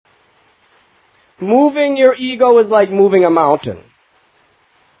Moving your ego is like moving a mountain.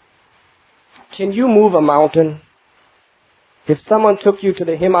 Can you move a mountain? If someone took you to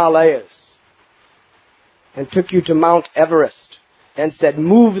the Himalayas and took you to Mount Everest and said,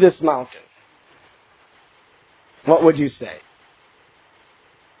 move this mountain, what would you say?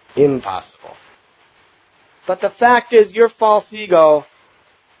 Impossible. But the fact is, your false ego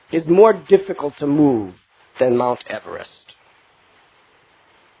is more difficult to move than Mount Everest.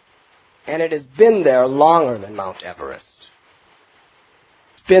 And it has been there longer than Mount Everest.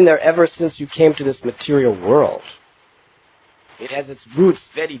 It's been there ever since you came to this material world. It has its roots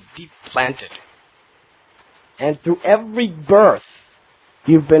very deep planted. And through every birth,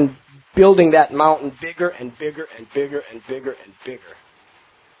 you've been building that mountain bigger and bigger and bigger and bigger and bigger.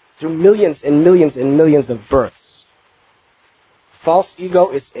 Through millions and millions and millions of births. False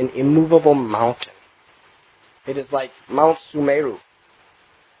ego is an immovable mountain. It is like Mount Sumeru.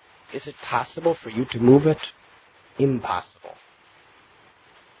 Is it possible for you to move it? Impossible.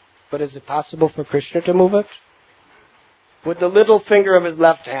 But is it possible for Krishna to move it? With the little finger of his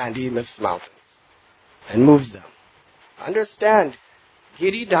left hand, he lifts mountains and moves them. Understand,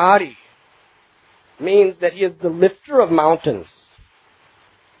 Giridhari means that he is the lifter of mountains.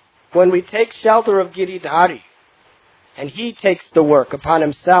 When we take shelter of Giridhari, and he takes the work upon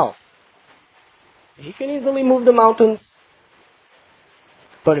himself, he can easily move the mountains.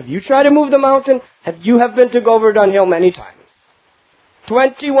 But if you try to move the mountain, you have been to Govardhan Hill many times.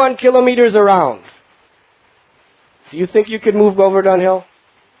 21 kilometers around. Do you think you could move Govardhan Hill?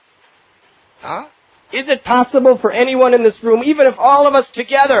 Huh? Is it possible for anyone in this room, even if all of us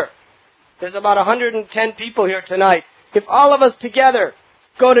together, there's about 110 people here tonight, if all of us together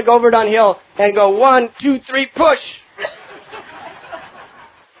go to Govardhan Hill and go 1, 2, 3, push!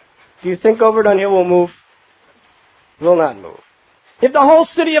 Do you think Govardhan Hill will move? Will not move. If the whole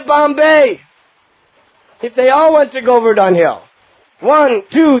city of Bombay, if they all went to Govardhan Hill, 1,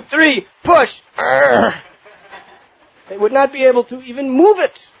 2, 3, push! They would not be able to even move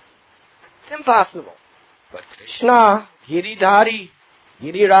it. It's impossible. But Krishna, Giridhari,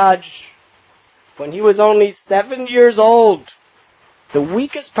 Giriraj, when he was only 7 years old, the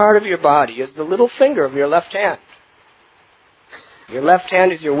weakest part of your body is the little finger of your left hand. Your left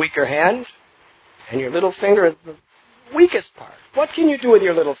hand is your weaker hand, and your little finger is the weakest part. What can you do with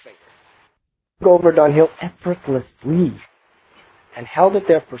your little finger? Govardhan Hill effortlessly, and held it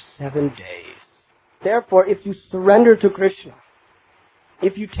there for 7 days. Therefore, if you surrender to Krishna,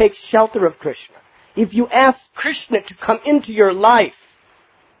 if you take shelter of Krishna, if you ask Krishna to come into your life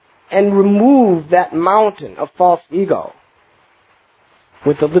and remove that mountain of false ego,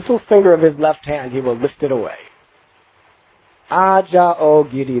 with the little finger of his left hand, he will lift it away. Aja o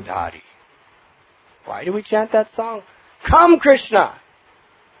Giridhari. Why do we chant that song? Come, Krishna!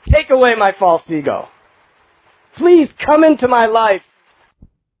 Take away my false ego. Please come into my life.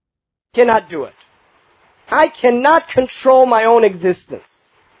 Cannot do it. I cannot control my own existence.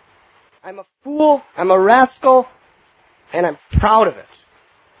 I'm a fool, I'm a rascal, and I'm proud of it.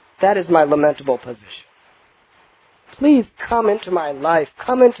 That is my lamentable position. Please come into my life,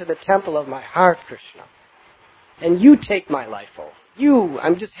 come into the temple of my heart, Krishna, and you take my life over.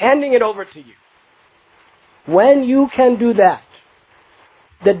 I'm just handing it over to you. When you can do that,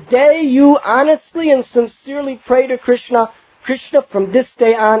 the day you honestly and sincerely pray to Krishna, Krishna, from this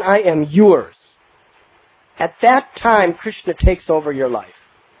day on, I am yours. At that time, Krishna takes over your life.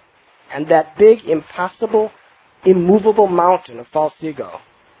 And that big, impossible, immovable mountain of false ego,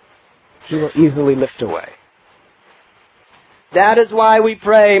 he will easily lift away. That is why we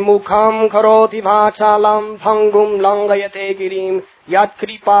pray, Mukham karoti vachalam phangum langayate girim yat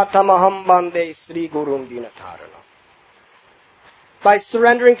kripatamaham bande Sri Gurum Dinatharana. By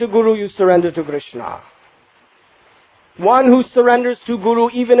surrendering to Guru, you surrender to Krishna. One who surrenders to Guru,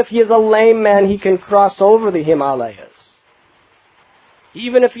 even if he is a lame man, he can cross over the Himalayas.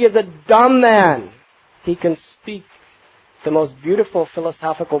 Even if he is a dumb man, he can speak the most beautiful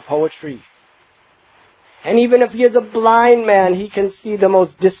philosophical poetry. And even if he is a blind man, he can see the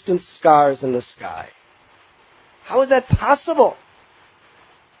most distant stars in the sky. How is that possible?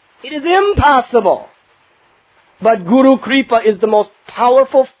 It is impossible. But Guru Kripa is the most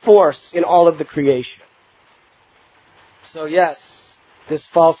powerful force in all of the creation. So yes, this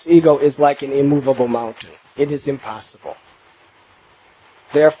false ego is like an immovable mountain. It is impossible.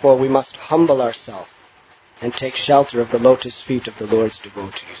 Therefore, we must humble ourselves and take shelter of the lotus feet of the Lord's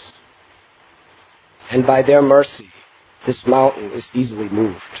devotees. And by their mercy, this mountain is easily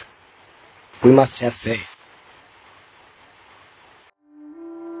moved. We must have faith.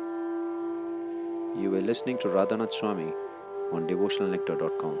 You were listening to Radhanath Swami on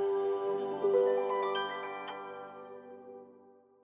devotionalnectar.com.